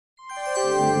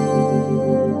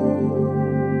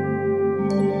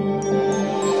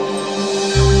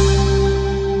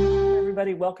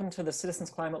everybody. Welcome to the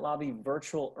Citizens Climate Lobby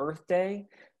Virtual Earth Day.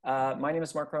 My name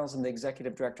is Mark Reynolds. I'm the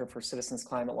Executive Director for Citizens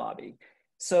Climate Lobby.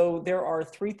 So there are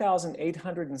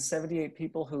 3,878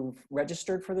 people who've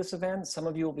registered for this event. Some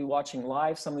of you will be watching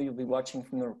live, some of you will be watching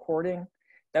from the recording.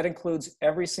 That includes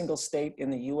every single state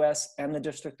in the US and the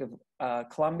District of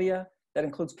Columbia. That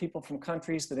includes people from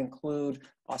countries that include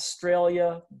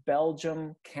Australia,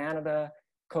 Belgium, Canada,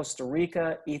 Costa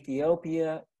Rica,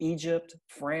 Ethiopia, Egypt,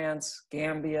 France,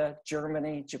 Gambia,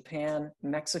 Germany, Japan,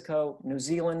 Mexico, New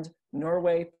Zealand,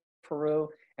 Norway, Peru,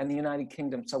 and the United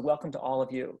Kingdom. So welcome to all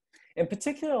of you. In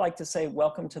particular, I'd like to say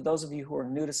welcome to those of you who are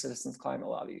new to Citizens Climate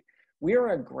Lobby. We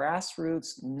are a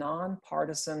grassroots,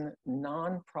 nonpartisan,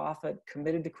 nonprofit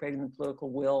committed to creating the political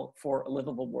will for a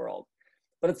livable world.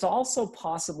 But it's also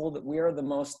possible that we are the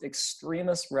most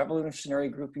extremist revolutionary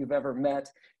group you've ever met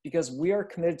because we are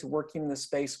committed to working in the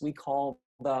space we call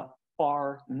the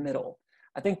far middle.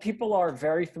 I think people are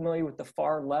very familiar with the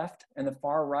far left and the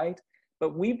far right,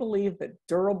 but we believe that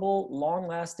durable,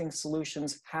 long-lasting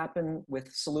solutions happen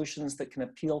with solutions that can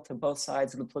appeal to both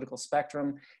sides of the political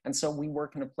spectrum. And so we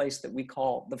work in a place that we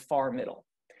call the far middle.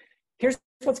 Here's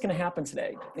what's going to happen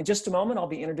today. In just a moment, I'll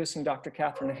be introducing Dr.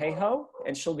 Katharine Hayhoe,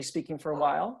 and she'll be speaking for a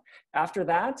while. After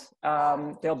that,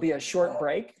 there'll be a short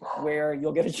break where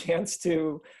you'll get a chance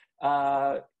to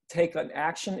take an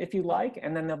action if you like,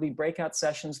 and then there'll be breakout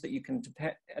sessions that you can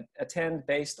attend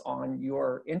based on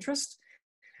your interest.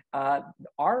 Our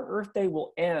Earth Day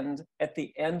will end at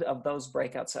the end of those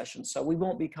breakout sessions, so we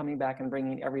won't be coming back and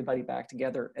bringing everybody back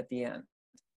together at the end.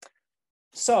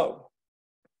 So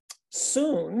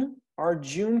soon, our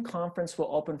June conference will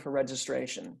open for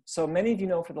registration. So many of you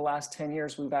know for the last 10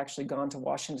 years, we've actually gone to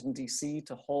Washington, D.C.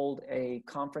 to hold a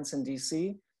conference in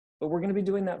D.C., but we're going to be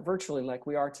doing that virtually like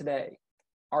we are today.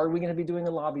 Are we going to be doing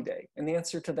a lobby day? And the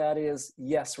answer to that is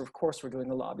yes, of course we're doing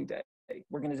a lobby day.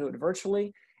 We're going to do it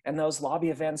virtually, and those lobby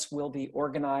events will be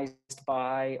organized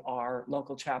by our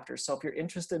local chapters. So if you're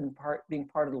interested in being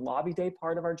part of the lobby day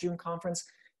part of our June conference,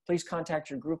 please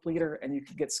contact your group leader and you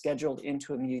can get scheduled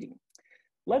into a meeting.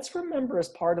 Let's remember as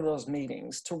part of those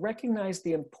meetings to recognize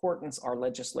the importance our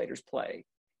legislators play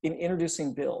in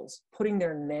introducing bills, putting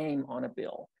their name on a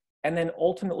bill, and then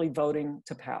ultimately voting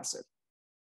to pass it.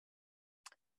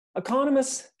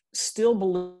 Economists still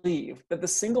believe that the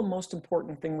single most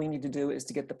important thing we need to do is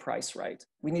to get the price right.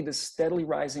 We need a steadily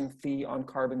rising fee on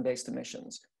carbon-based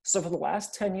emissions. So for the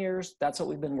last 10 years, that's what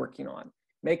we've been working on,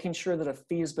 making sure that a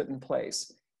fee is put in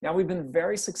place. Now, we've been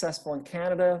very successful in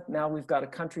Canada. Now we've got a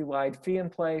countrywide fee in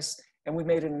place, and we've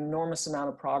made an enormous amount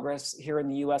of progress here in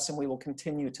the US, and we will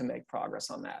continue to make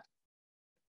progress on that.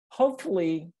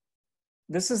 Hopefully,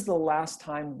 this is the last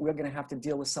time we're going to have to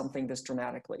deal with something this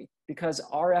dramatically, because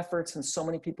our efforts and so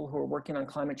many people who are working on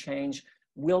climate change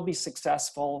will be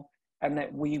successful, and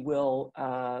that we will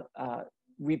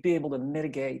be able to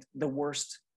mitigate the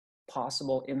worst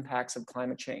possible impacts of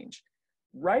climate change.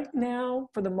 Right now,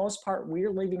 for the most part,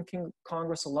 we're leaving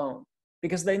Congress alone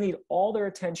because they need all their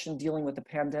attention dealing with the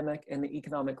pandemic and the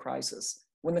economic crisis.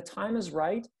 When the time is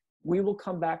right, we will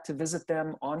come back to visit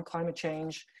them on climate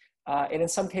change. And in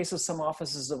some cases, some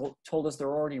offices have told us they're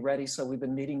already ready, so we've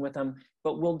been meeting with them,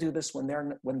 but we'll do this when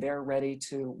they're ready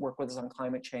to work with us on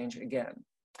climate change again.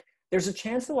 There's a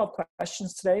chance that we'll have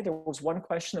questions today. There was one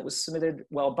question that was submitted,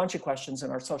 well, a bunch of questions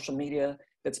in our social media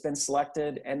that's been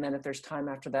selected. And then if there's time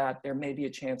after that, there may be a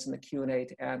chance in the Q&A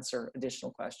to answer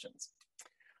additional questions.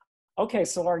 Okay,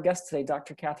 so our guest today,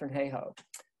 Dr. Katharine Hayhoe.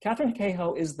 Katharine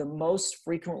Hayhoe is the most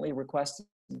frequently requested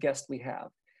guest we have.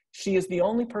 She is the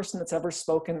only person that's ever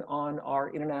spoken on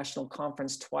our international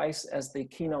conference twice as the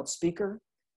keynote speaker.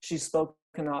 She's spoken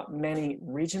at many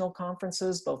regional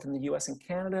conferences, both in the US and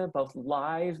Canada, both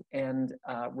live and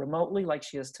remotely like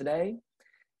she is today.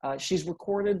 She's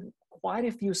recorded quite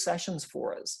a few sessions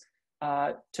for us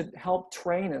to help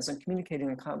train us in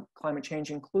communicating on climate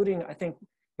change, including, I think,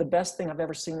 the best thing I've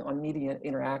ever seen on media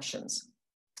interactions.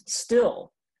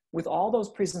 Still, with all those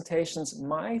presentations,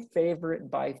 my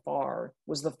favorite by far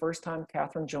was the first time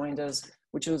Katharine joined us,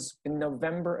 which was in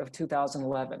November of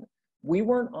 2011. We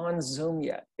weren't on Zoom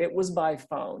yet. It was by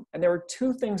phone. And there were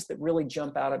two things that really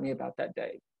jump out at me about that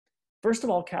day. First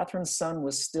of all, Katharine's son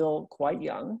was still quite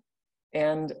young,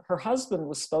 and her husband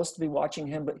was supposed to be watching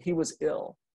him, but he was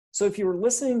ill. So if you were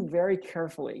listening very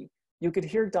carefully, you could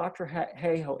hear Dr.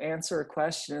 Hayhoe answer a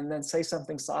question and then say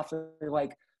something softly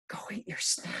like, "Go eat your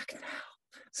snack now."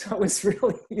 So it was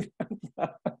really,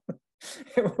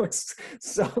 it was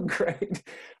so great.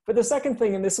 But the second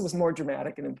thing, and this was more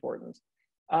dramatic and important,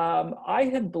 I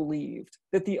had believed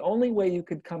that the only way you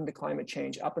could come to climate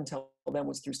change up until then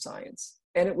was through science.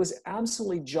 And it was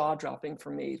absolutely jaw-dropping for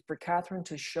me, for Katharine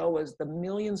to show us the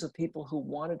millions of people who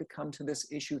wanted to come to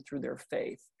this issue through their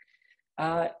faith.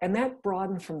 And that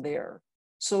broadened from there.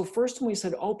 So first when we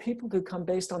said, oh, people could come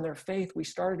based on their faith, we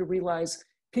started to realize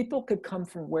people could come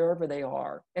from wherever they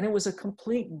are. And it was a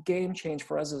complete game change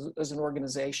for us as an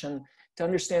organization to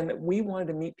understand that we wanted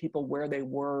to meet people where they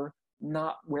were,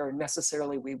 not where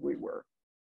necessarily we were.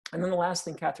 And then the last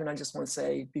thing, Katharine, I just want to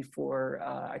say before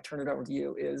I turn it over to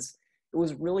you is, it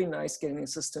was really nice getting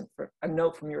a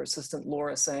note from your assistant,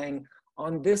 Laura, saying,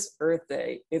 on this Earth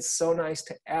Day, it's so nice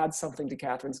to add something to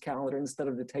Katharine's calendar instead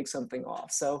of to take something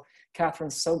off. So Katharine,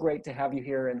 so great to have you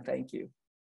here, and thank you.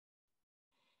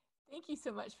 Thank you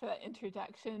so much for that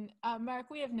introduction. Mark,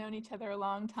 we have known each other a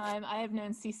long time. I have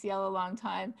known CCL a long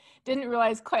time. Didn't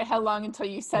realize quite how long until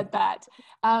you said that,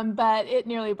 but it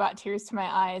nearly brought tears to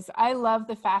my eyes. I love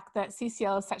the fact that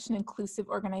CCL is such an inclusive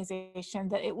organization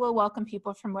that it will welcome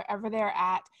people from wherever they're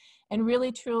at and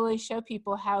really truly show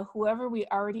people how whoever we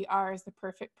already are is the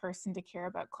perfect person to care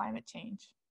about climate change.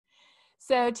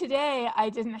 So today I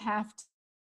didn't have to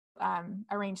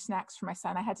arrange snacks for my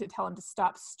son. I had to tell him to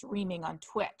stop streaming on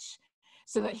Twitch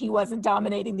so that he wasn't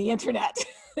dominating the internet.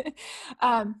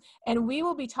 And we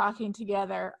will be talking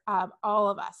together, all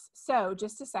of us. So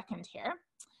just a second here.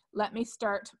 Let me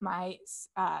start my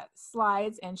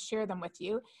slides and share them with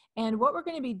you. And what we're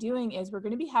going to be doing is we're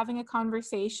going to be having a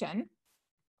conversation.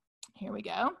 Here we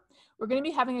go. We're going to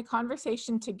be having a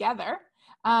conversation together,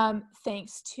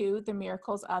 thanks to the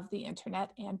miracles of the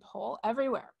internet and poll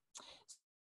everywhere.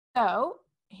 So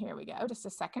here we go, just a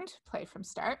second, play from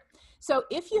start. So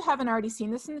if you haven't already seen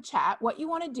this in the chat, what you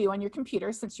want to do on your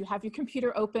computer, since you have your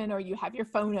computer open or you have your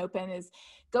phone open, is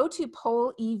go to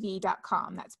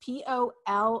pollev.com. That's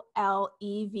POLLEV.com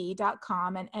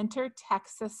and enter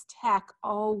Texas Tech,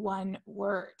 all one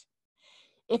word.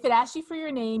 If it asks you for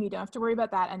your name, you don't have to worry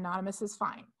about that. Anonymous is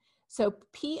fine. So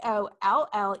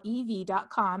POLLEV.com,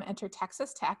 enter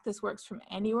Texas Tech. This works from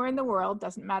anywhere in the world,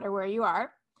 doesn't matter where you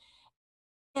are.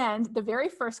 And the very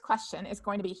first question is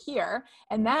going to be here,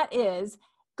 and that is,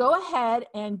 go ahead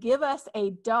and give us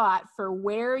a dot for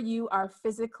where you are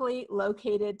physically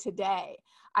located today.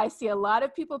 I see a lot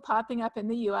of people popping up in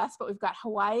the US, but we've got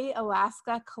Hawaii,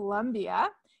 Alaska, Colombia,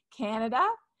 Canada,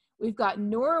 we've got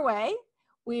Norway,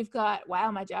 we've got,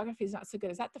 wow, my geography is not so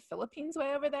good. Is that the Philippines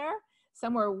way over there?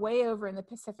 Somewhere way over in the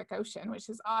Pacific Ocean, which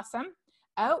is awesome.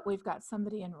 Oh, we've got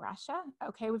somebody in Russia.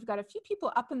 Okay, we've got a few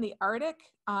people up in the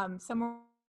Arctic, somewhere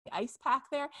ice pack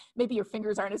there. Maybe your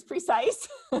fingers aren't as precise.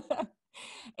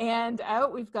 And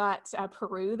we've got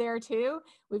Peru there too.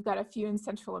 We've got a few in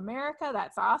Central America.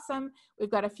 That's awesome. We've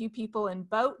got a few people in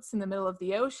boats in the middle of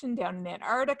the ocean down in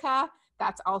Antarctica.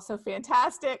 That's also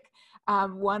fantastic.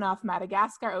 One off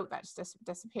Madagascar. Oh, that just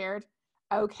disappeared.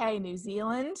 Okay, New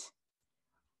Zealand.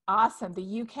 Awesome.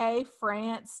 The UK,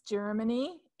 France,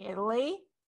 Germany, Italy.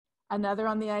 Another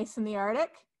on the ice in the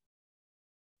Arctic.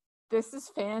 This is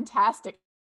fantastic.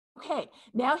 Okay,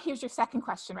 now here's your second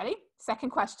question. Ready? Second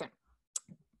question.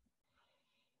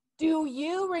 Do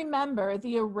you remember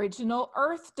the original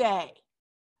Earth Day?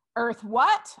 Earth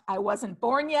what? I wasn't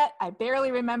born yet. I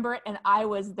barely remember it, and I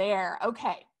was there.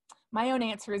 Okay, my own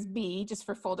answer is B, just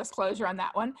for full disclosure on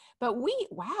that one. But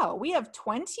wow, we have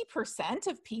 20%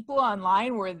 of people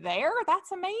online were there.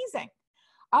 That's amazing.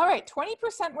 All right,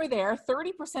 20% were there,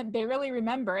 30% barely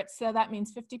remember it. So that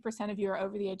means 50% of you are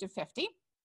over the age of 50.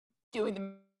 Doing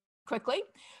them quickly.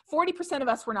 40% of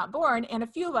us were not born, and a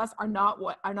few of us are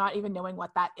not even knowing what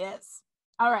that is.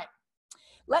 All right,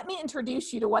 let me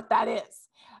introduce you to what that is.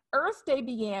 Earth Day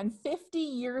began 50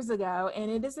 years ago, and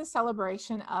it is a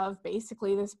celebration of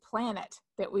basically this planet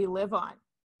that we live on.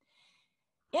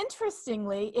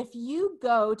 Interestingly, if you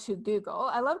go to Google,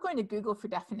 I love going to Google for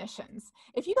definitions.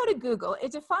 If you go to Google,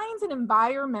 it defines an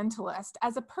environmentalist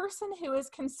as a person who is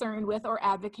concerned with or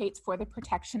advocates for the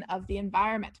protection of the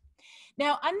environment.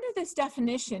 Now, under this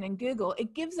definition in Google,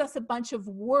 it gives us a bunch of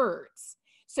words.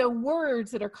 So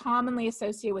words that are commonly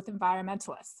associated with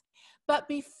environmentalists. But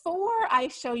before I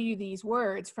show you these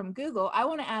words from Google, I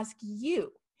want to ask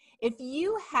you, if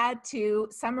you had to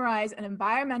summarize an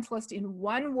environmentalist in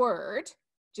one word,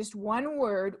 just one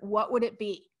word, what would it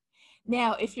be?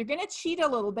 Now, if you're going to cheat a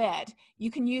little bit, you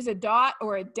can use a dot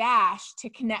or a dash to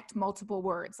connect multiple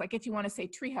words. Like if you want to say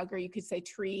tree hugger, you could say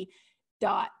tree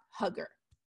dot hugger.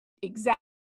 Exactly,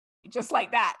 just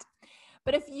like that.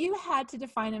 But if you had to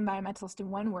define environmentalist in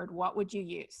one word, what would you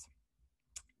use?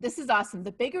 This is awesome.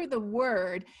 The bigger the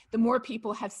word, the more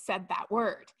people have said that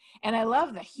word. And I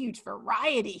love the huge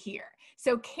variety here.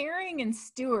 So caring and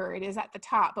steward is at the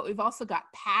top, but we've also got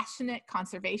passionate,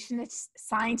 conservationist,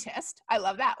 scientist. I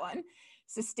love that one.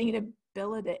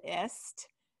 sustainability,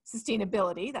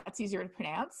 that's easier to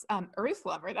pronounce, earth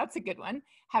lover, that's a good one,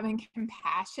 having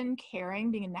compassion,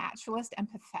 caring, being a naturalist,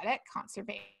 empathetic,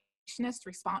 conservationist,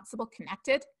 responsible,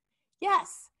 connected.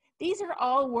 Yes, these are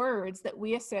all words that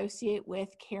we associate with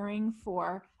caring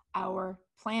for our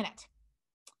planet.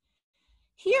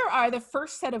 Here are the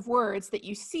first set of words that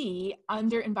you see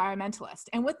under environmentalist.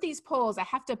 And with these polls, I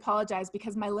have to apologize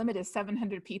because my limit is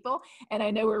 700 people, and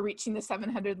I know we're reaching the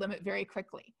 700 limit very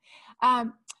quickly.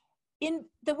 In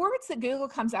the words that Google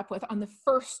comes up with on the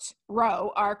first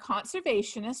row are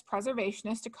conservationist,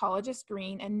 preservationist, ecologist,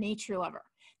 green, and nature lover.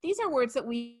 These are words that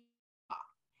we saw.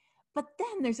 But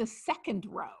then there's a second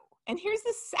row. And here's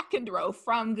the second row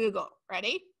from Google.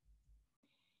 Ready?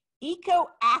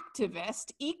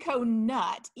 Eco-activist,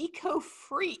 eco-nut,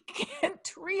 eco-freak, and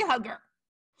tree hugger.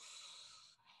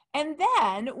 And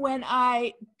then when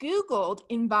I Googled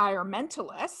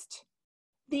environmentalist,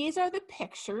 these are the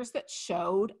pictures that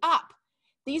showed up.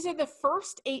 These are the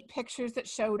first 8 pictures that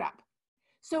showed up.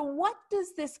 So what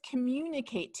does this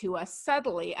communicate to us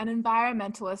subtly an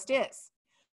environmentalist is?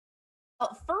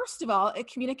 Well, first of all,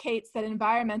 it communicates that an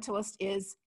environmentalist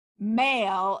is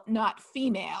male, not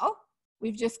female.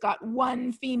 We've just got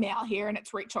one female here, and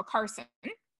it's Rachel Carson.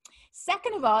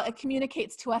 Second of all, it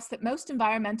communicates to us that most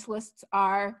environmentalists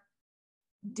are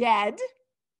dead.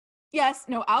 Yes,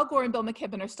 no, Al Gore and Bill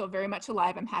McKibben are still very much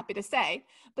alive, I'm happy to say,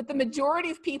 but the majority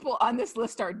of people on this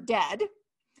list are dead.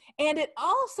 And it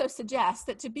also suggests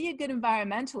that to be a good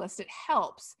environmentalist, it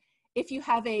helps if you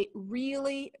have a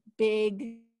really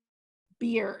big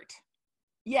beard.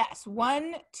 Yes,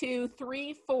 1, 2,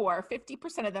 3, 4,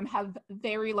 50% of them have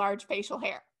very large facial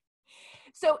hair.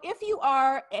 So if you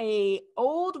are an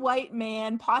old white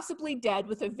man, possibly dead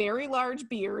with a very large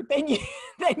beard, then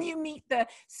you meet the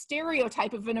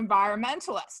stereotype of an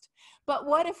environmentalist. But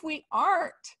what if we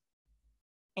aren't?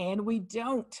 And we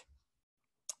don't.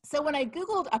 So when I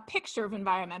Googled a picture of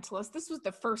environmentalist, this was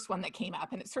the first one that came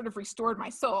up, and it sort of restored my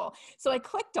soul. So I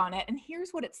clicked on it, and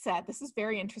here's what it said. This is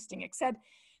very interesting. It said,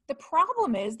 the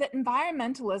problem is that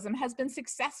environmentalism has been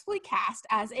successfully cast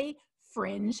as a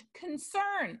fringe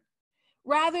concern,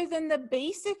 rather than the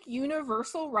basic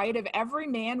universal right of every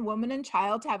man, woman, and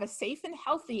child to have a safe and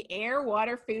healthy air,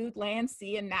 water, food, land,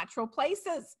 sea, and natural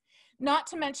places, not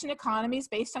to mention economies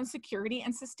based on security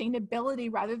and sustainability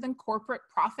rather than corporate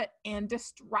profit and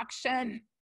destruction.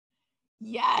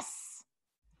 Yes.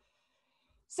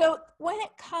 So when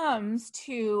it comes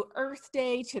to Earth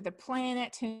Day, to the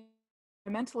planet, to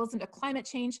environmentalism, to climate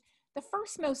change, the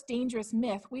first most dangerous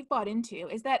myth we've bought into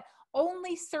is that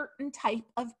only certain type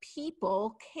of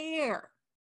people care.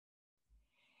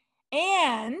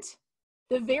 And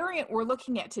the variant we're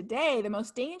looking at today, the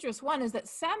most dangerous one, is that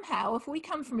somehow if we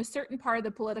come from a certain part of the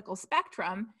political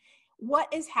spectrum, what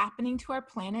is happening to our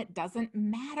planet doesn't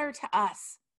matter to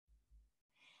us.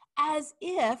 As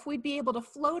if we'd be able to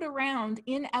float around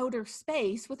in outer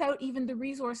space without even the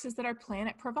resources that our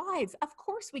planet provides. Of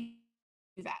course we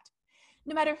do that.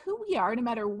 No matter who we are, no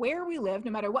matter where we live,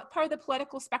 no matter what part of the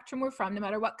political spectrum we're from, no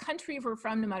matter what country we're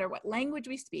from, no matter what language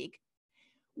we speak,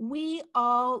 we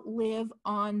all live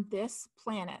on this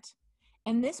planet.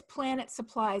 And this planet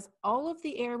supplies all of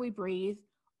the air we breathe,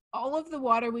 all of the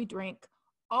water we drink,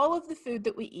 all of the food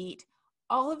that we eat,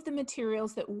 all of the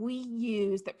materials that we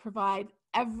use that provide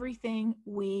everything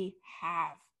we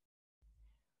have.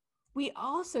 We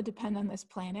also depend on this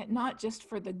planet, not just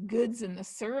for the goods and the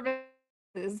services,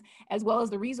 as well as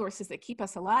the resources that keep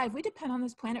us alive. We depend on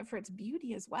this planet for its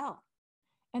beauty as well.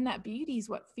 And that beauty is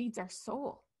what feeds our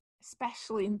soul,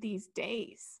 especially in these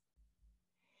days.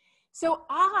 So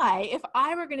if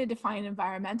I were going to define an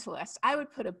environmentalist, I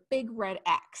would put a big red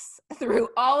X through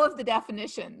all of the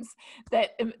definitions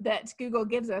that Google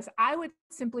gives us. I would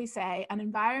simply say an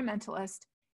environmentalist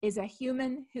is a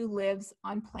human who lives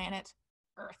on planet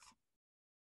Earth.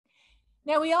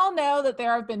 Now, we all know that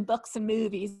there have been books and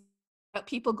movies about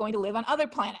people going to live on other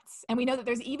planets. And we know that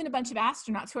there's even a bunch of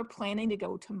astronauts who are planning to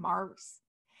go to Mars.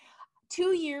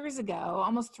 2 years ago,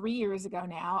 almost 3 years ago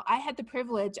now, I had the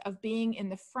privilege of being in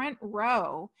the front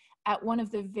row at one of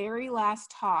the very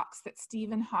last talks that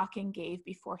Stephen Hawking gave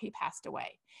before he passed away.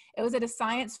 It was at a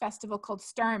science festival called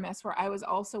Starmus, where I was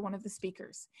also one of the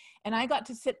speakers. And I got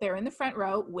to sit there in the front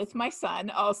row with my son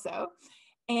also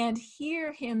and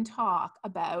hear him talk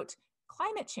about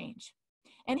climate change.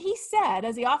 And he said,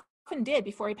 as he often did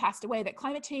before he passed away, that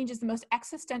climate change is the most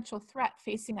existential threat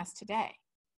facing us today.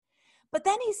 But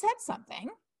then he said something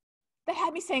that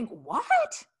had me saying,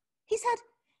 what? He said,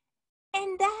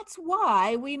 and that's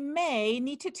why we may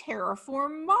need to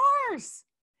terraform Mars.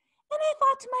 And I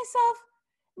thought to myself,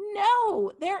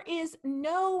 No, there is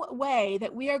no way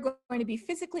that we are going to be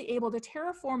physically able to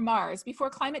terraform Mars before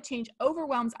climate change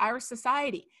overwhelms our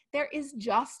society. There is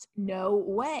just no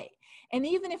way. And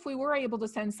even if we were able to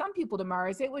send some people to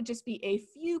Mars, it would just be a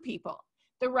few people.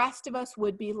 The rest of us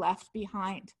would be left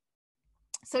behind.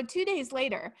 So 2 days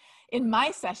later, in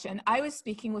my session, I was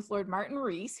speaking with Lord Martin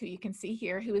Rees, who you can see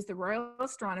here, who is the Royal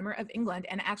Astronomer of England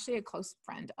and actually a close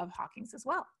friend of Hawking's as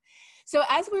well. So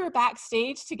as we were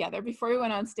backstage together before we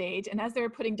went on stage, and as they were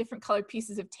putting different colored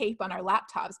pieces of tape on our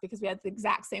laptops because we had the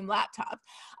exact same laptop,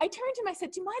 I turned to him, I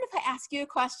said, do you mind if I ask you a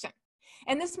question?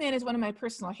 And this man is one of my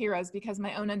personal heroes because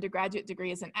my own undergraduate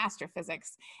degree is in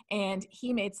astrophysics, and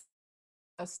he made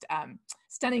most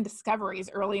stunning discoveries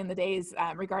early in the days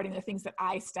regarding the things that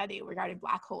I study, regarding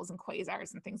black holes and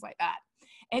quasars and things like that.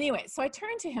 Anyway, so I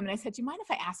turned to him and I said, do you mind if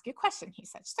I ask you a question? He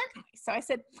said, certainly. So I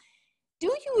said, do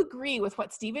you agree with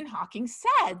what Stephen Hawking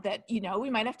said, that, you know, we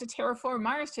might have to terraform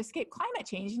Mars to escape climate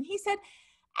change? And he said,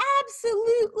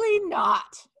 absolutely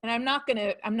not. And I'm not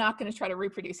gonna try to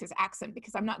reproduce his accent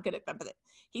because I'm not good at them, but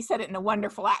he said it in a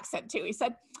wonderful accent too. He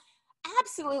said,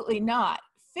 absolutely not.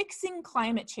 Fixing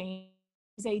climate change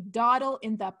is a dawdle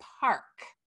in the park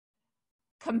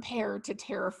compared to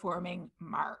terraforming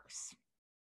Mars.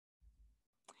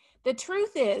 The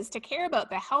truth is, to care about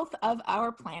the health of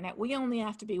our planet, we only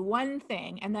have to be one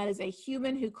thing, and that is a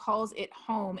human who calls it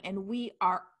home, and we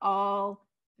are all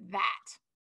that.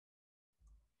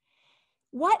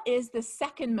 What is the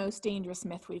second most dangerous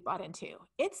myth we've bought into?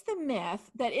 It's the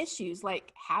myth that issues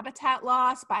like habitat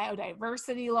loss,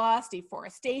 biodiversity loss,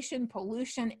 deforestation,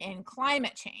 pollution, and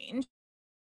climate change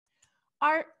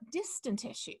are distant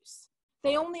issues.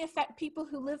 They only affect people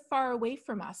who live far away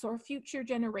from us or future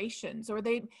generations, or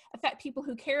they affect people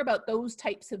who care about those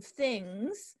types of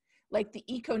things, like the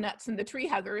eco-nuts and the tree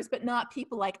huggers, but not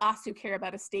people like us who care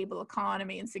about a stable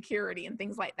economy and security and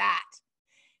things like that.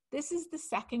 This is the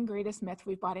second greatest myth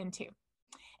we've bought into.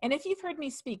 And if you've heard me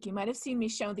speak, you might have seen me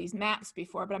show these maps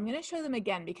before, but I'm going to show them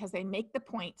again because they make the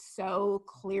point so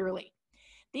clearly.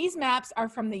 These maps are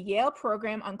from the Yale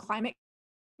Program on Climate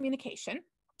Communication.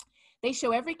 They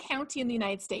show every county in the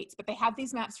United States, but they have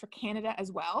these maps for Canada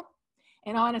as well.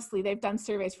 And honestly, they've done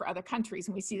surveys for other countries,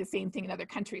 and we see the same thing in other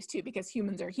countries too, because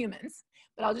humans are humans.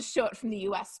 But I'll just show it from the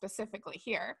US specifically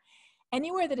here.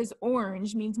 Anywhere that is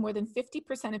orange means more than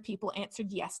 50% of people answered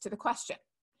yes to the question.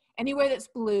 Anywhere that's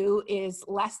blue is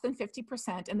less than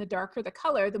 50%, and the darker the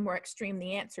color, the more extreme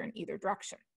the answer in either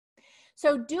direction.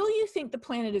 So do you think the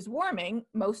planet is warming?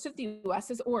 Most of the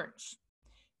US is orange.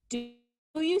 Do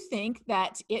you think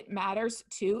that it matters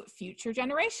to future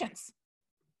generations?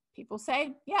 People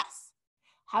say yes.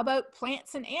 How about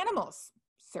plants and animals?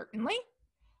 Certainly.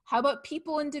 How about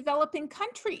people in developing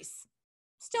countries?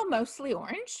 Still mostly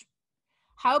orange.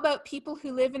 How about people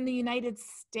who live in the United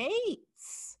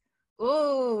States?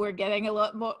 Oh, we're getting a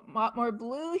lot more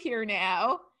blue here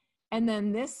now. And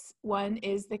then this one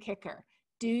is the kicker.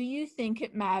 Do you think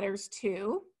it matters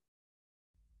to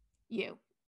you?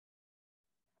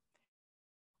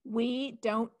 We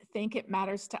don't think it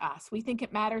matters to us. We think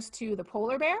it matters to the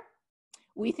polar bear.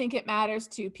 We think it matters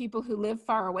to people who live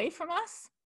far away from us,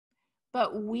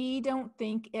 but we don't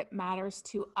think it matters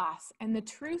to us. And the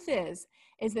truth is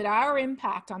that our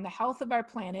impact on the health of our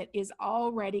planet is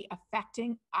already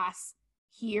affecting us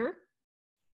here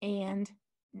and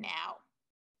now.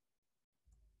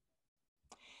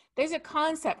 There's a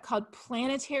concept called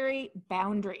planetary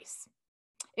boundaries.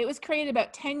 It was created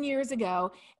about 10 years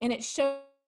ago, and it shows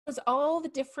all the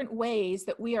different ways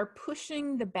that we are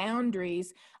pushing the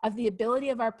boundaries of the ability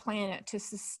of our planet to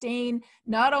sustain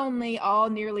not only all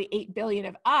nearly 8 billion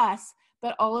of us,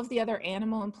 but all of the other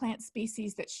animal and plant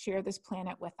species that share this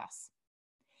planet with us.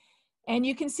 And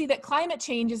you can see that climate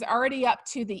change is already up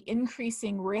to the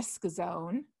increasing risk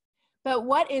zone. But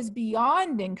what is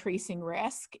beyond increasing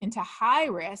risk into high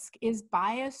risk is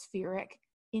biospheric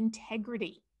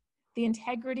integrity, the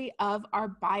integrity of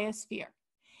our biosphere.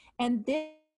 And this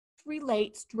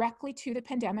relates directly to the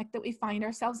pandemic that we find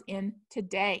ourselves in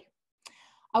today.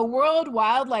 A World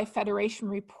Wildlife Federation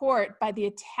report by the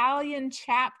Italian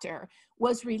chapter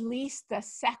was released the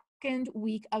second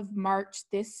week of March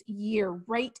this year,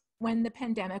 right when the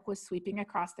pandemic was sweeping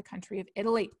across the country of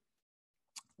Italy.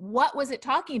 What was it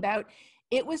talking about?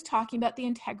 It was talking about the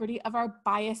integrity of our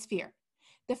biosphere.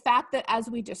 The fact that as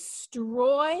we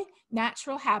destroy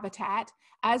natural habitat,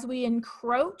 as we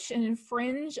encroach and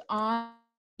infringe on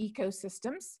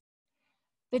ecosystems,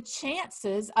 the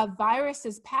chances of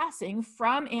viruses passing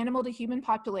from animal to human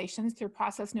populations through a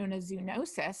process known as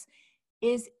zoonosis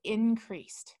is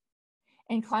increased.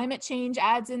 And climate change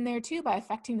adds in there too by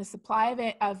affecting the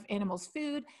supply of animals'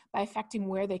 food, by affecting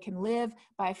where they can live,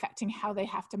 by affecting how they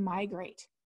have to migrate.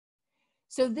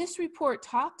 So this report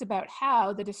talked about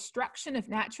how the destruction of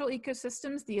natural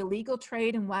ecosystems, the illegal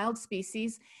trade in wild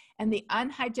species, and the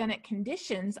unhygienic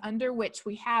conditions under which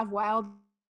we have wild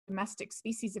domestic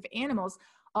species of animals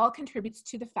all contributes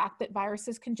to the fact that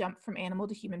viruses can jump from animal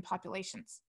to human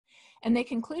populations. And they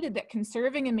concluded that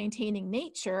conserving and maintaining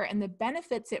nature and the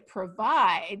benefits it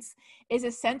provides is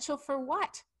essential for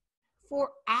what? For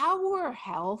our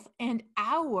health and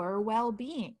our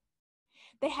well-being.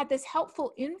 They had this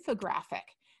helpful infographic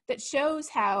that shows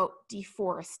how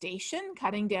deforestation,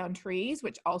 cutting down trees,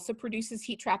 which also produces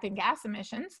heat trapping gas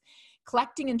emissions,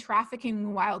 collecting and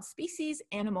trafficking wild species,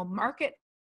 animal market,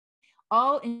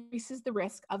 all increases the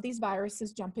risk of these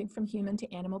viruses jumping from human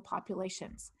to animal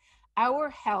populations. Our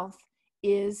health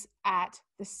is at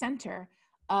the center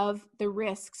of the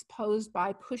risks posed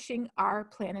by pushing our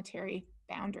planetary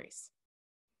boundaries.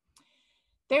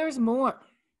 There's more.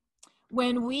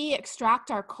 When we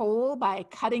extract our coal by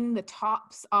cutting the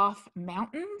tops off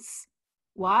mountains,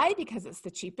 why? Because it's the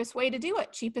cheapest way to do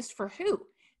it. Cheapest for who?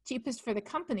 Cheapest for the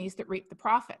companies that reap the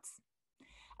profits.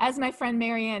 As my friend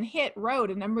Marianne Hitt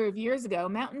wrote a number of years ago,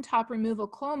 mountaintop removal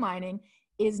coal mining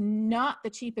is not the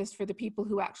cheapest for the people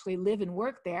who actually live and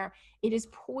work there. It is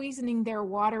poisoning their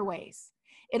waterways.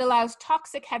 It allows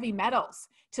toxic heavy metals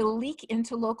to leak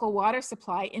into local water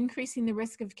supply, increasing the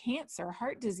risk of cancer,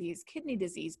 heart disease, kidney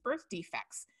disease, birth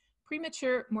defects,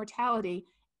 premature mortality,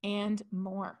 and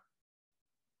more.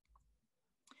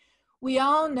 We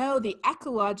all know the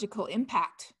ecological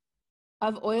impact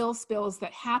of oil spills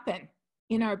that happen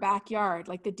in our backyard,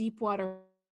 like the Deepwater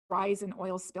Horizon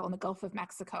oil spill in the Gulf of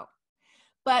Mexico.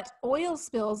 But oil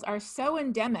spills are so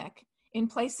endemic in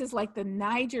places like the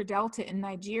Niger Delta in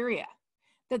Nigeria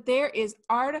that there is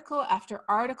article after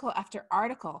article after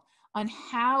article on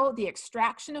how the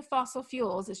extraction of fossil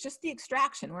fuels, it's just the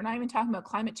extraction, we're not even talking about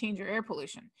climate change or air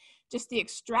pollution, just the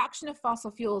extraction of fossil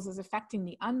fuels is affecting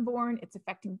the unborn, it's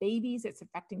affecting babies, it's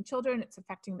affecting children, it's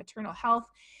affecting maternal health.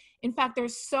 In fact,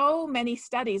 there's so many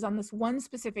studies on this one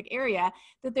specific area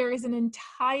that there is an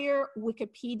entire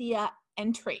Wikipedia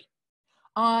entry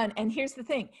on, and here's the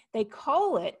thing, they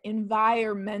call it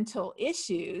environmental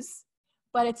issues,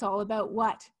 but it's all about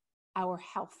what? Our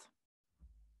health.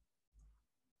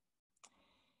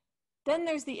 Then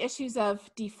there's the issues of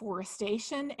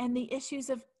deforestation and the issues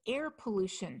of air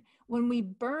pollution. When we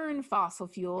burn fossil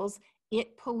fuels,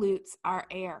 it pollutes our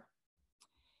air.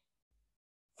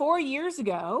 4 years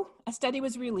ago, a study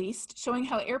was released showing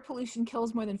how air pollution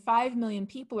kills more than 5 million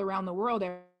people around the world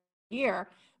every year,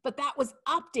 but that was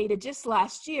updated just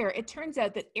last year. It turns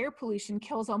out that air pollution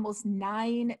kills almost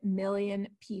 9 million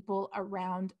people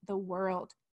around the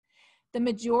world. The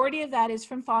majority of that is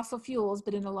from fossil fuels,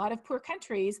 but in a lot of poor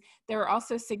countries, there are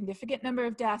also a significant number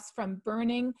of deaths from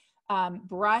burning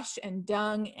brush and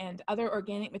dung and other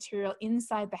organic material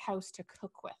inside the house to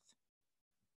cook with.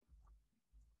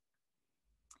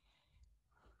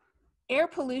 Air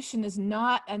pollution is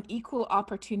not an equal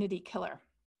opportunity killer.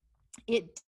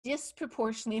 It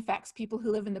disproportionately affects people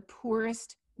who live in the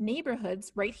poorest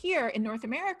neighborhoods right here in North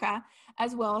America,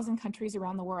 as well as in countries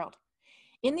around the world.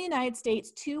 In the United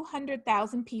States,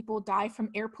 200,000 people die from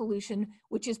air pollution,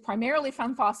 which is primarily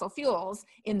from fossil fuels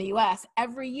in the US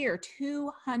every year,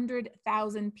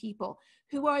 200,000 people.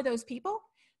 Who are those people?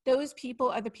 Those people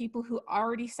are the people who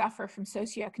already suffer from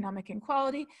socioeconomic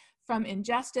inequality, from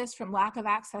injustice, from lack of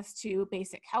access to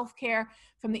basic health care,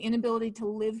 from the inability to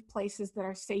live places that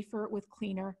are safer with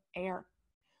cleaner air.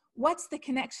 What's the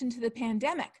connection to the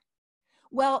pandemic?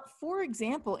 Well, for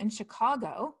example, in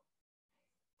Chicago,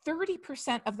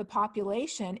 30% of the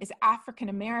population is African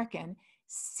American.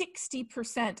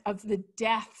 60% of the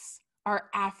deaths are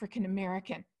African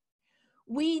American.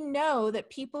 We know that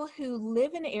people who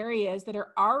live in areas that are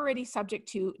already subject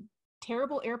to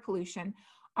terrible air pollution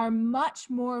are much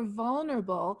more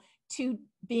vulnerable to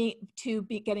be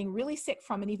getting really sick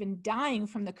from and even dying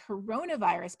from the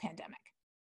coronavirus pandemic.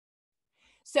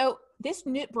 So this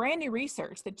brand new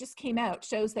research that just came out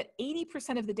shows that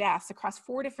 80% of the deaths across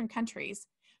 4 different countries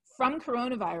from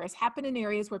coronavirus happen in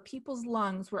areas where people's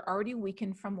lungs were already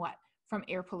weakened from what? From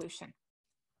air pollution.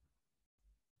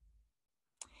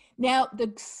 Now,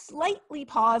 the slightly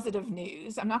positive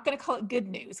news, I'm not going to call it good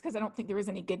news because I don't think there is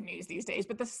any good news these days,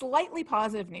 but the slightly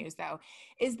positive news, though,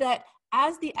 is that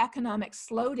as the economic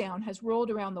slowdown has rolled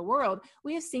around the world,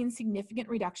 we have seen significant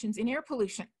reductions in air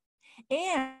pollution.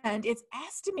 And it's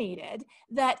estimated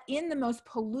that in the most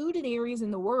polluted areas in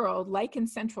the world, like in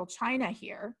central China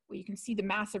here, where you can see the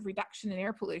massive reduction in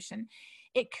air pollution,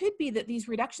 It could be that these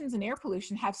reductions in air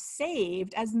pollution have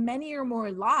saved as many or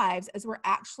more lives as were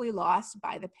actually lost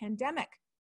by the pandemic.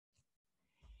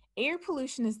 Air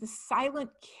pollution is the silent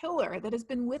killer that has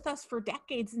been with us for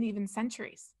decades and even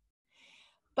centuries.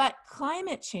 But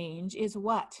climate change is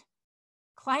what?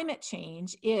 Climate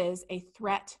change is a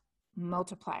threat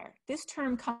multiplier. This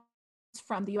term comes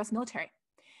from the US military.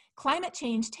 Climate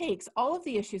change takes all of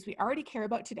the issues we already care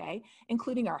about today,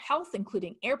 including our health,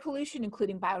 including air pollution,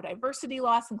 including biodiversity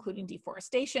loss, including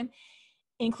deforestation,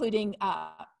 including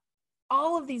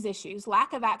all of these issues,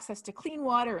 lack of access to clean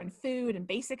water and food and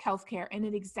basic health care, and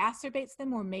it exacerbates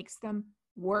them or makes them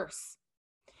worse.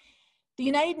 The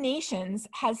United Nations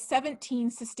has 17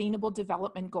 Sustainable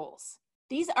Development Goals.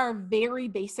 These are very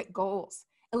basic goals: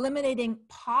 eliminating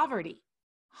poverty,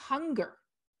 hunger,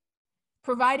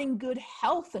 providing good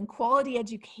health and quality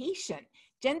education,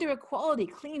 gender equality,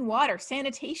 clean water,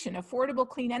 sanitation, affordable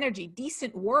clean energy,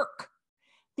 decent work.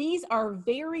 These are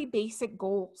very basic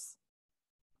goals.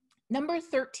 Number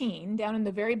 13, down in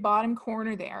the very bottom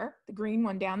corner there, the green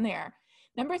one down there,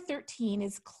 number 13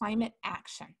 is climate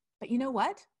action. But you know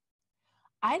what?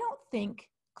 I don't think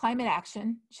climate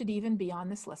action should even be on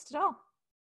this list at all.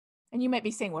 And you might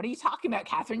be saying, what are you talking about,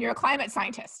 Katharine? You're a climate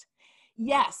scientist.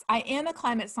 Yes, I am a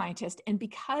climate scientist, and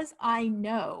because I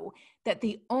know that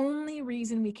the only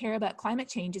reason we care about climate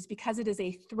change is because it is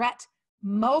a threat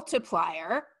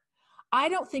multiplier, I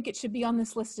don't think it should be on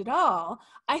this list at all.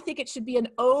 I think it should be an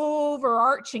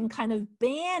overarching kind of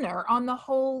banner on the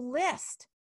whole list.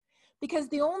 Because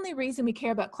the only reason we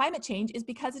care about climate change is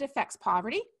because it affects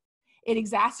poverty. It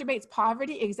exacerbates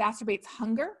poverty, it exacerbates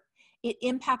hunger. It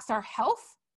impacts our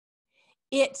health.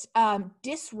 It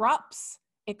disrupts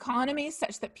economies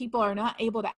such that people are not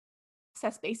able to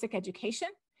access basic education.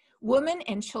 Women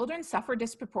and children suffer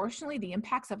disproportionately the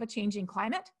impacts of a changing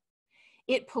climate.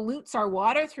 It pollutes our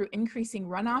water through increasing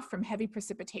runoff from heavy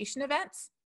precipitation events.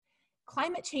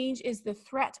 Climate change is the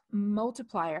threat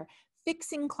multiplier.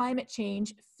 Fixing climate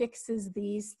change fixes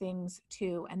these things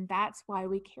too, and that's why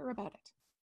we care about it.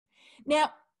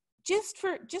 Now,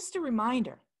 just a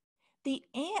reminder, the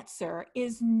answer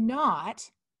is not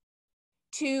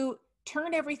to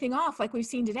turn everything off like we've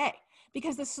seen today,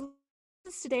 because the solutions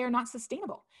today are not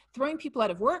sustainable. Throwing people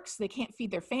out of work so they can't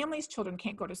feed their families, children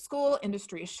can't go to school,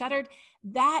 industry is shuttered.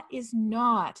 That is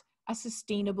not a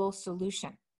sustainable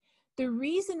solution. The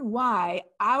reason why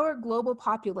our global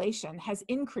population has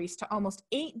increased to almost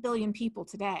 8 billion people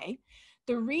today,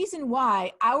 the reason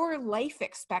why our life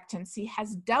expectancy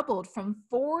has doubled from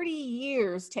 40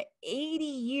 years to 80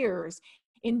 years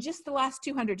in just the last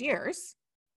 200 years,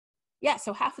 yeah,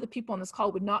 so half of the people on this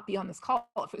call would not be on this call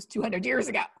if it was 200 years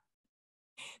ago.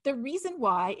 The reason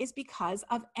why is because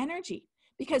of energy,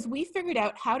 because we figured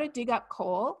out how to dig up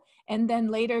coal and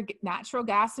then later natural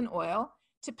gas and oil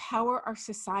to power our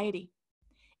society.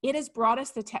 It has brought us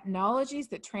the technologies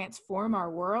that transform our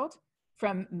world,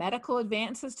 from medical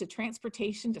advances to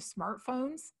transportation to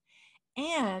smartphones.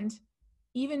 And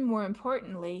even more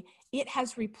importantly, it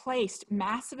has replaced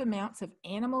massive amounts of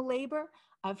animal labor,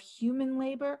 of human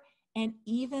labor, and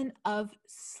even of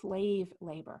slave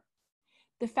labor.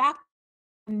 The fact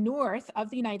that the north of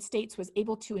the United States was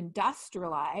able to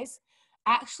industrialize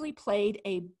actually played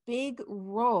a big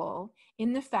role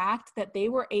in the fact that they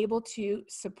were able to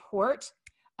support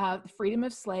the freedom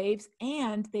of slaves,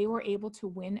 and they were able to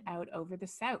win out over the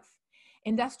South.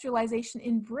 Industrialization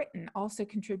in Britain also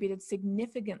contributed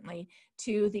significantly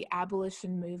to the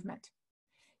abolition movement.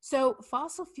 So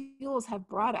fossil fuels have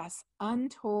brought us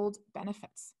untold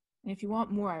benefits. And if you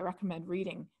want more, I recommend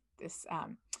reading this,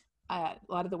 a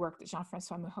lot of the work that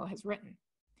Jean-Francois Mouhot has written.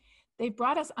 They've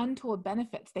brought us untold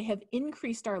benefits. They have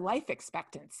increased our life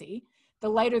expectancy. The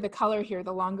lighter the color here,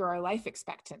 the longer our life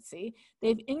expectancy.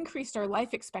 They've increased our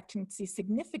life expectancy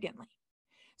significantly.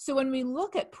 So when we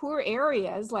look at poor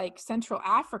areas like Central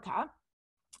Africa,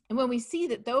 and when we see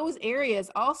that those areas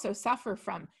also suffer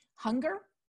from hunger,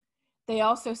 they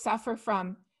also suffer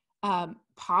from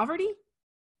poverty,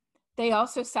 they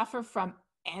also suffer from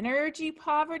energy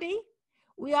poverty,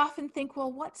 we often think,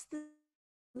 well, what's the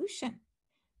solution?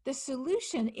 The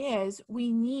solution is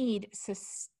we need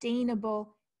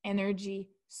sustainable energy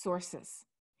sources.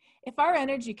 If our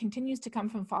energy continues to come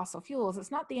from fossil fuels,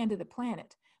 it's not the end of the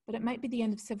planet, but it might be the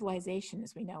end of civilization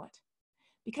as we know it.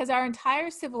 Because our entire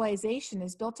civilization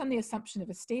is built on the assumption of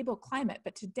a stable climate,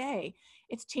 but today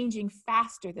it's changing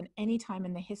faster than any time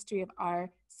in the history of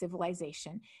our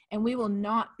civilization. And we will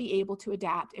not be able to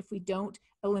adapt if we don't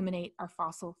eliminate our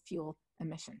fossil fuel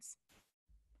emissions.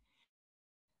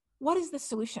 What is the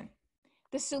solution?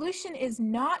 The solution is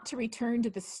not to return to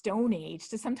the Stone Age,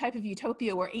 to some type of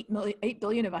utopia where 8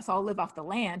 billion of us all live off the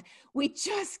land. We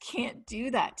just can't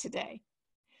do that today.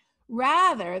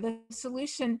 Rather, the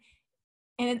solution,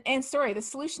 the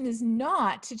solution is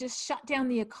not to just shut down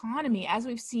the economy as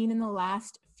we've seen in the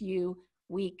last few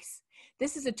weeks.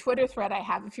 This is a Twitter thread I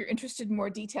have. If you're interested in more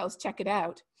details, check it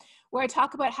out, where I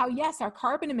talk about how, yes, our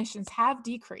carbon emissions have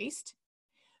decreased,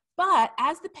 but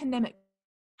as the pandemic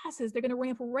passes, they're going to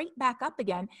ramp right back up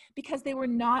again because they were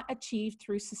not achieved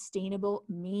through sustainable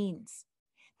means.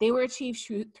 They were achieved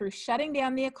through shutting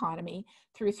down the economy,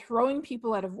 through throwing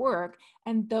people out of work,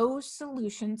 and those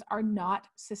solutions are not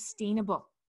sustainable.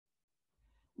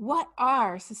 What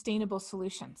are sustainable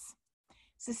solutions?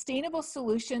 Sustainable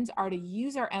solutions are to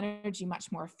use our energy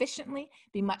much more efficiently,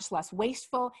 be much less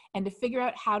wasteful, and to figure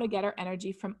out how to get our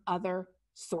energy from other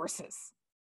sources.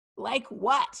 Like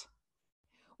what?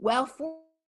 Well, for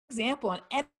example, on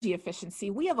energy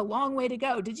efficiency, we have a long way to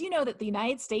go. Did you know that the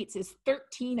United States is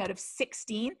 13 out of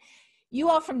 16? You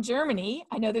all from Germany,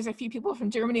 I know there's a few people from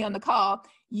Germany on the call,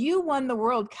 you won the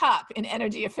World Cup in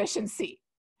energy efficiency.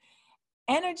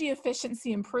 Energy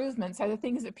efficiency improvements are the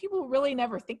things that people really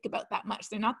never think about that much.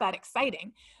 They're not that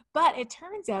exciting, but it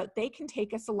turns out they can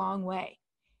take us a long way.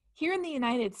 Here in the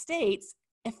United States,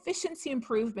 efficiency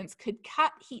improvements could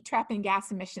cut heat trapping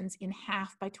gas emissions in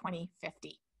half by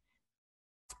 2050.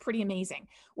 Pretty amazing.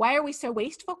 Why are we so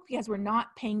wasteful? Because we're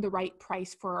not paying the right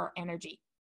price for our energy.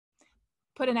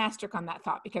 Put an asterisk on that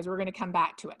thought because we're going to come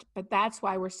back to it, but that's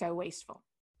why we're so wasteful.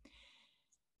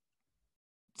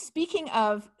 Speaking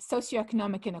of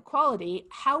socioeconomic inequality,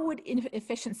 how would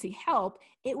efficiency help?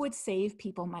 It would save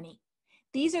people money.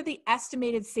 These are the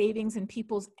estimated savings in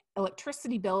people's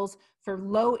electricity bills for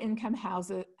low-income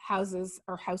houses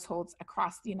or households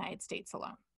across the United States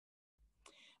alone.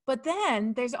 But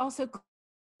then there's also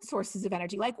sources of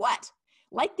energy, like what?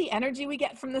 Like the energy we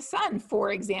get from the sun,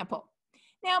 for example.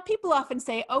 Now, people often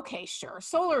say, okay, sure,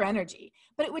 solar energy,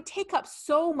 but it would take up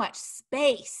so much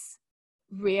space.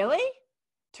 Really?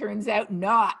 Turns out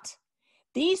not.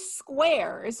 These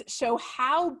squares show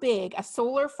how big a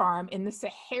solar farm in the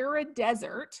Sahara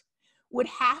Desert would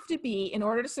have to be in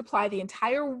order to supply the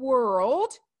entire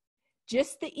world,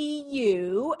 just the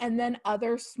EU, and then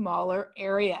other smaller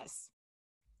areas.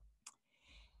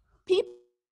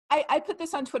 I put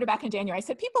this on Twitter back in January. I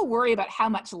said, people worry about how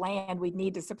much land we'd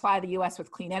need to supply the US with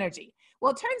clean energy.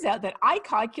 Well, it turns out that I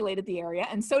calculated the area,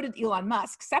 and so did Elon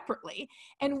Musk separately,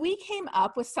 and we came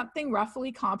up with something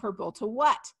roughly comparable to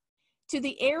what? To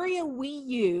the area we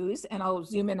use, and I'll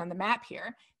zoom in on the map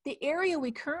here, the area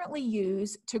we currently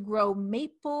use to grow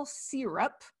maple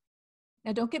syrup.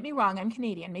 Now, don't get me wrong, I'm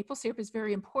Canadian. Maple syrup is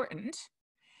very important.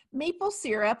 Maple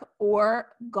syrup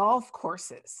or golf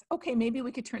courses. Okay, maybe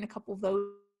we could turn a couple of those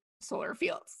solar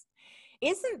fields.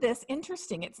 Isn't this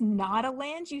interesting? It's not a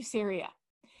land use area.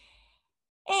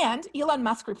 And Elon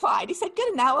Musk replied, he said,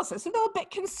 good analysis, although a bit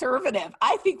conservative.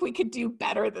 I think we could do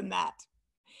better than that.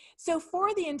 So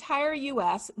for the entire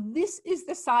US, this is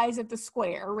the size of the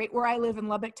square, right where I live in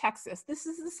Lubbock, Texas. This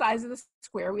is the size of the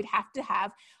square we'd have to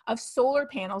have of solar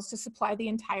panels to supply the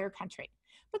entire country.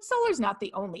 But solar's not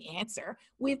the only answer.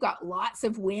 We've got lots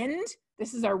of wind.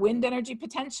 This is our wind energy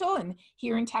potential. And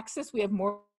here in Texas, we have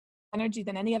more energy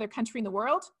than any other country in the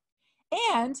world.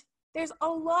 And there's a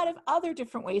lot of other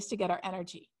different ways to get our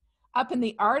energy. Up in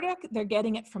the Arctic, they're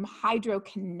getting it from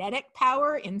hydrokinetic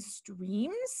power in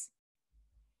streams.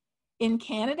 In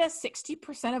Canada,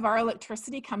 60% of our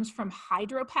electricity comes from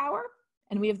hydropower,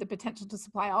 and we have the potential to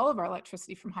supply all of our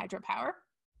electricity from hydropower.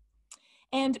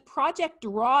 And Project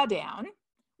Drawdown,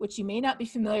 which you may not be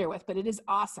familiar with, but it is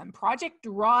awesome. Project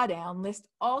Drawdown lists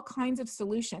all kinds of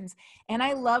solutions, and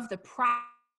I love the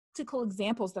practical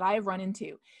examples that I have run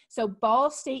into. So Ball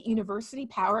State University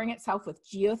powering itself with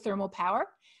geothermal power,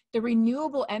 the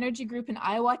Renewable Energy Group in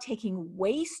Iowa taking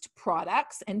waste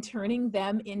products and turning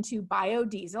them into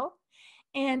biodiesel,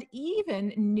 and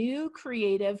even new,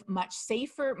 creative, much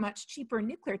safer, much cheaper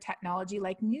nuclear technology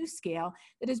like NuScale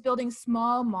that is building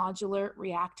small modular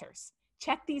reactors.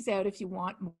 Check these out if you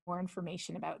want more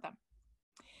information about them.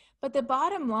 But the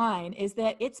bottom line is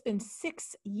that it's been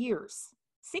 6 years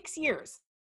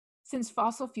since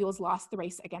fossil fuels lost the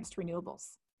race against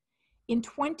renewables. In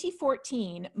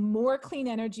 2014, more clean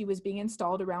energy was being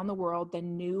installed around the world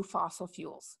than new fossil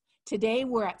fuels. Today,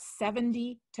 we're at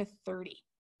 70 to 30.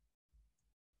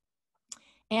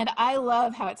 And I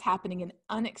love how it's happening in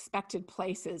unexpected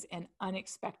places and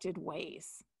unexpected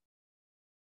ways.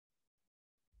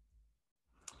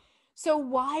 So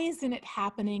why isn't it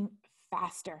happening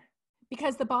faster?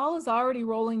 Because the ball is already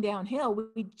rolling downhill.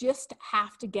 We just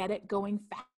have to get it going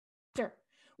faster.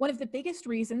 One of the biggest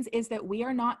reasons is that we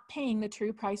are not paying the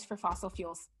true price for fossil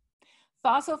fuels.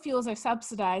 Fossil fuels are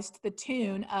subsidized to the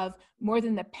tune of more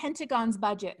than the Pentagon's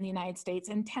budget in the United States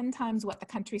and 10 times what the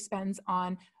country spends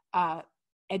on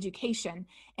education.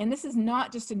 And this is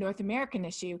not just a North American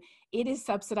issue, it is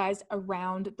subsidized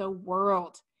around the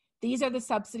world. These are the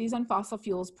subsidies on fossil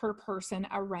fuels per person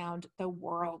around the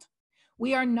world.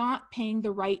 We are not paying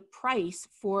the right price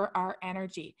for our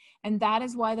energy. And that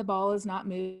is why the ball is not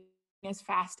moving as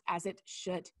fast as it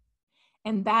should.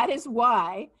 And that is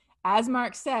why, as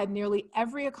Mark said, nearly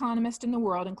every economist in the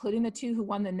world, including the two who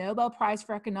won the Nobel Prize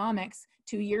for Economics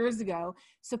 2 years ago,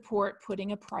 support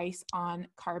putting a price on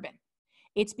carbon.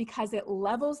 It's because it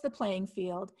levels the playing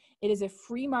field. It is a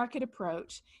free market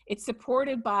approach. It's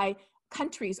supported by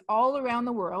countries all around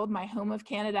the world. My home of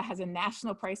Canada has a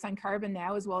national price on carbon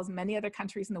now, as well as many other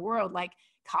countries in the world, like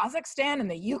Kazakhstan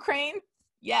and the Ukraine.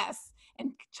 Yes,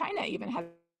 and China even has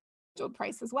a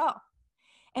price as well.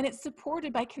 And it's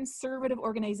supported by conservative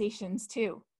organizations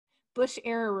too.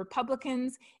 Bush-era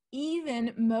Republicans,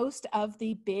 even most of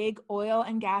the big oil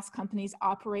and gas companies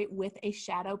operate with a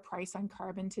shadow price on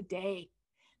carbon today.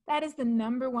 That is the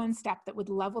 #1 step that would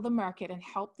level the market and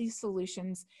help these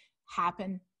solutions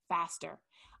happen faster.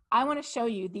 I want to show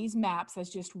you these maps as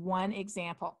just one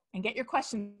example, and get your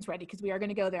questions ready because we are going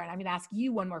to go there, and I'm going to ask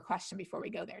you one more question before we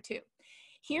go there too.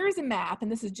 Here's a map,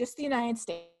 and this is just the United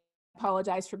States. I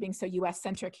apologize for being so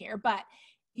US-centric here, but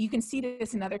you can see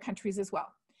this in other countries as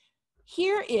well.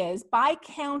 Here is, by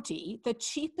county, the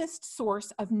cheapest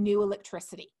source of new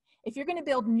electricity. If you're going to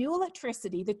build new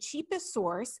electricity, the cheapest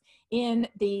source in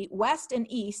the West and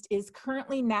East is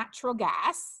currently natural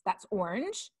gas, that's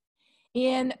orange.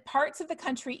 In parts of the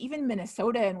country, even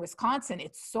Minnesota and Wisconsin,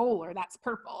 it's solar, that's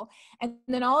purple. And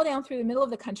then all down through the middle of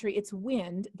the country, it's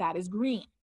wind, that is green.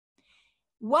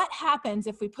 What happens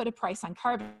if we put a price on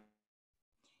carbon?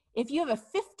 If you have a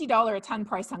 $50 a ton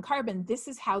price on carbon, this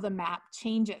is how the map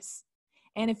changes.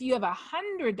 And if you have a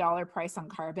 $100 price on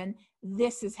carbon,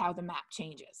 this is how the map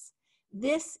changes.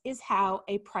 This is how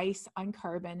a price on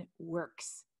carbon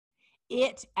works.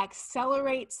 It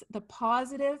accelerates the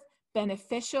positive,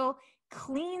 beneficial,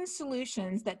 clean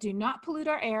solutions that do not pollute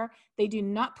our air, they do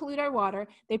not pollute our water,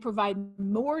 they provide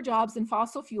more jobs than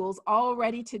fossil fuels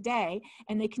already today,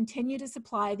 and they continue to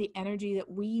supply the energy that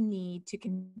we need to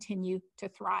continue to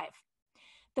thrive.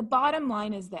 The bottom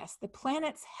line is this: the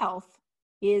planet's health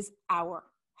is our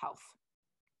health.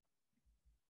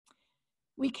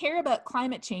 We care about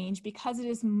climate change because it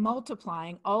is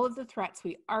multiplying all of the threats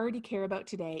we already care about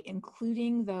today,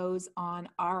 including those on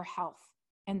our health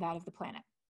and that of the planet.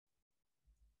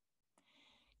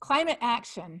 Climate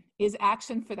action is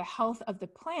action for the health of the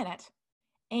planet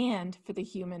and for the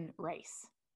human race.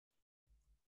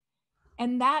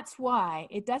 And that's why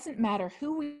it doesn't matter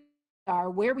who we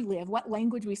are, where we live, what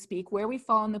language we speak, where we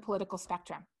fall on the political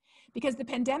spectrum. Because the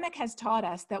pandemic has taught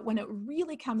us that when it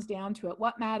really comes down to it,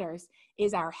 what matters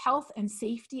is our health and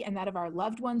safety and that of our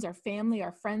loved ones, our family,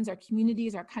 our friends, our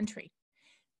communities, our country.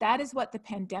 That is what the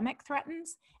pandemic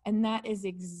threatens, and that is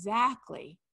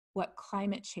exactly what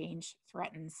climate change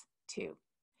threatens too.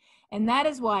 And that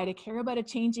is why, to care about a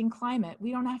changing climate,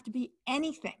 we don't have to be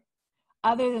anything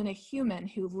other than a human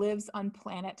who lives on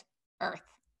planet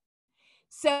Earth.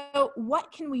 So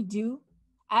what can we do?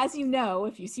 As you know,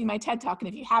 if you see my TED Talk, and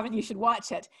if you haven't, you should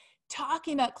watch it.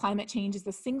 Talking about climate change is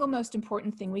the single most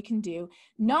important thing we can do,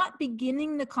 not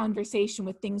beginning the conversation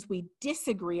with things we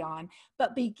disagree on,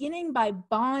 but beginning by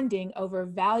bonding over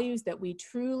values that we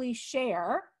truly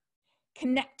share,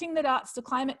 connecting the dots to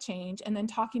climate change, and then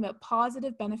talking about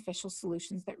positive, beneficial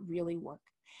solutions that really work.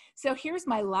 So here's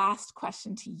my last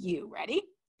question to you. Ready?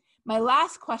 My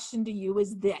last question to you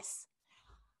is this: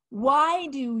 why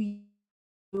do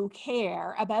you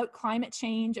care about climate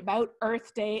change, about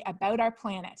Earth Day, about our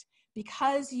planet?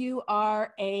 Because you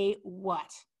are a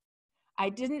what? I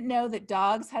didn't know that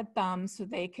dogs had thumbs so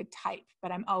they could type,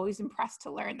 but I'm always impressed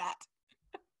to learn that.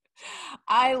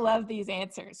 I love these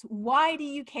answers. Why do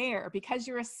you care? Because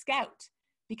you're a scout,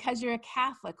 because you're a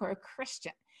Catholic or a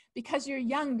Christian, because you're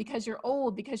young, because you're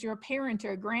old, because you're a parent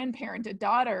or a grandparent, a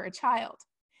daughter or a child,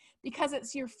 because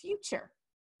it's your future,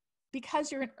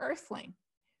 because you're an earthling,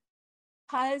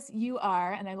 because you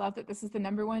are, and I love that this is the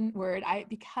 #1 word,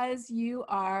 because you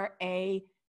are a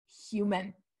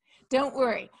human. Don't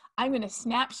worry, I'm going to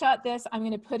snapshot this. I'm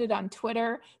going to put it on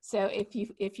Twitter. So if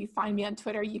you find me on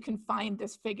Twitter, you can find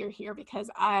this figure here because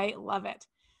I love it.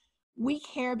 We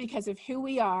care because of who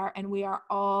we are, and we are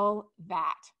all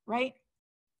that, right?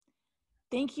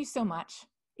 Thank you so much.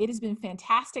 It has been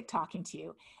fantastic talking to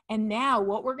you. And now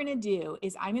what we're going to do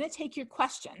is I'm going to take your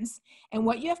questions, and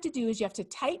what you have to do is you have to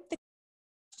type the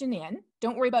question in.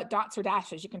 Don't worry about dots or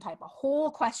dashes. You can type a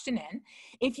whole question in.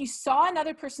 If you saw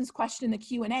another person's question in the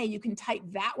Q&A, you can type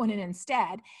that one in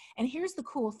instead. And here's the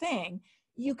cool thing.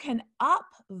 You can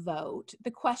upvote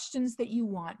the questions that you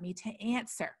want me to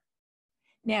answer.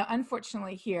 Now,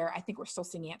 unfortunately here, I think we're still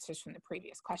seeing answers from the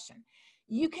previous question.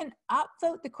 You can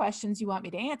upvote the questions you want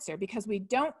me to answer because we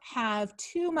don't have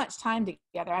too much time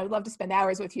together. I would love to spend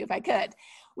hours with you if I could.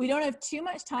 We don't have too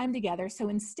much time together. So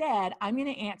instead, I'm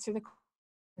going to answer the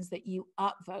questions that you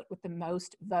upvote with the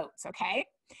most votes, okay?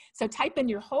 So type in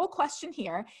your whole question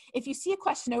here. If you see a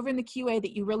question over in the QA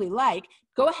that you really like,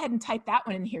 go ahead and type that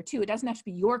one in here too. It doesn't have to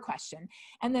be your question.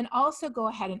 And then also go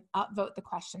ahead and upvote the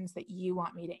questions that you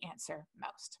want me to answer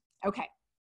most. Okay.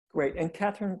 Great. And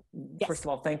Katharine, Yes. First of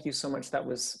all, thank you so much. That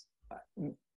was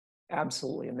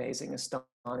absolutely amazing,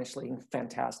 astonishingly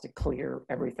fantastic, clear,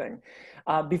 everything.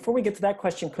 Before we get to that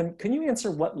question, can you answer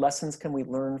what lessons can we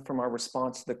learn from our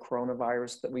response to the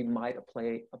coronavirus that we might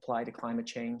apply to climate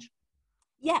change?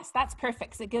 Yes, that's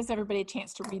perfect. So it gives everybody a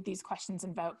chance to read these questions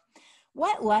and vote.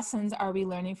 What lessons are we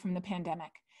learning from the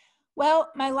pandemic?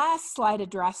 Well, my last slide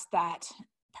addressed that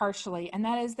partially, and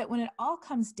that is that when it all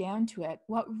comes down to it,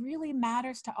 what really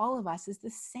matters to all of us is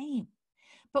the same.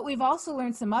 But we've also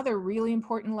learned some other really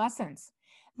important lessons,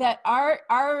 that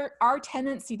our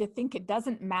tendency to think it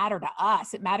doesn't matter to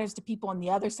us, it matters to people on the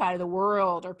other side of the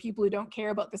world or people who don't care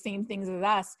about the same things as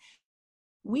us.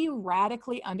 We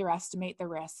radically underestimate the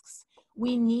risks.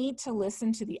 We need to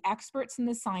listen to the experts and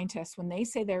the scientists. When they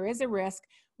say there is a risk,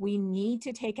 we need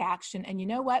to take action. And you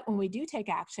know what? When we do take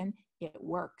action, it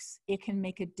works. It can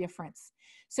make a difference.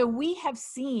 So we have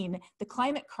seen the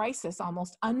climate crisis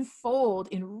almost unfold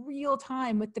in real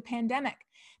time with the pandemic.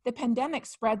 The pandemic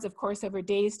spreads, of course, over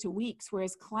days to weeks,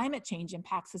 whereas climate change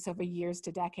impacts us over years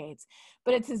to decades.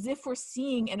 But it's as if we're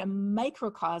seeing in a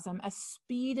microcosm a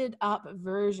speeded up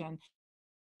version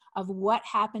of what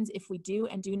happens if we do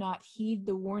and do not heed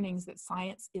the warnings that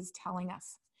science is telling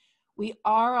us. We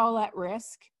are all at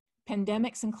risk.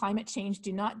 Pandemics and climate change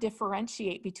do not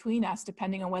differentiate between us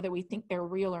depending on whether we think they're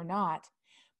real or not.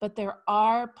 But there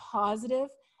are positive,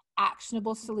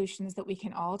 actionable solutions that we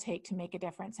can all take to make a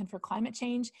difference. And for climate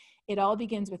change, it all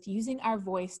begins with using our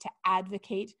voice to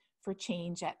advocate for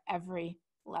change at every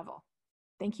level.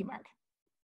 Thank you, Mark.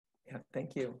 Yeah,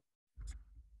 thank you.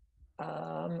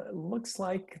 Looks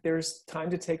like there's time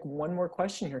to take one more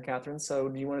question here, Katharine. So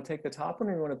do you want to take the top one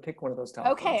or do you want to pick one of those top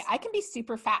ones? Okay, I can be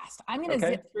super fast. I'm going to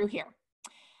zip through here.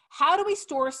 How do we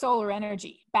store solar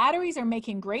energy? Batteries are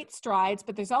making great strides,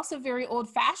 but there's also very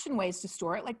old-fashioned ways to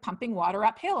store it, like pumping water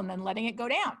uphill and then letting it go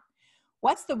down.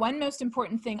 What's the one most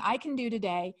important thing I can do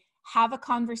today? Have a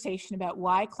conversation about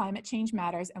why climate change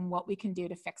matters and what we can do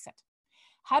to fix it.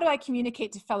 How do I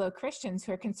communicate to fellow Christians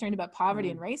who are concerned about poverty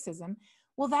and racism?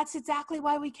 Well, that's exactly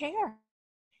why we care.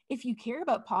 If you care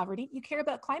about poverty, you care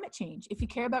about climate change. If you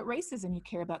care about racism, you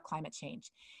care about climate change.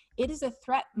 It is a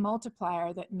threat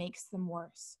multiplier that makes them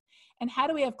worse. And how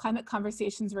do we have climate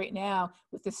conversations right now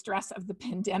with the stress of the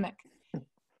pandemic?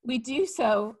 We do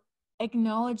so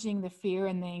acknowledging the fear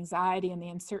and the anxiety and the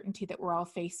uncertainty that we're all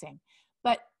facing.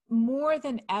 But more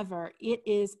than ever, it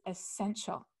is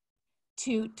essential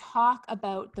to talk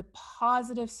about the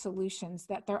positive solutions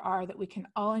that there are that we can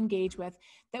all engage with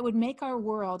that would make our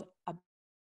world a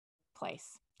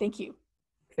place. Thank you.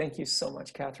 Thank you so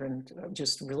much, Katharine.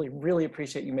 Just really, really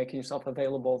appreciate you making yourself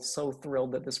available. So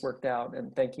thrilled that this worked out.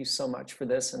 And thank you so much for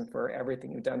this and for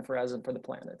everything you've done for us and for the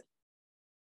planet.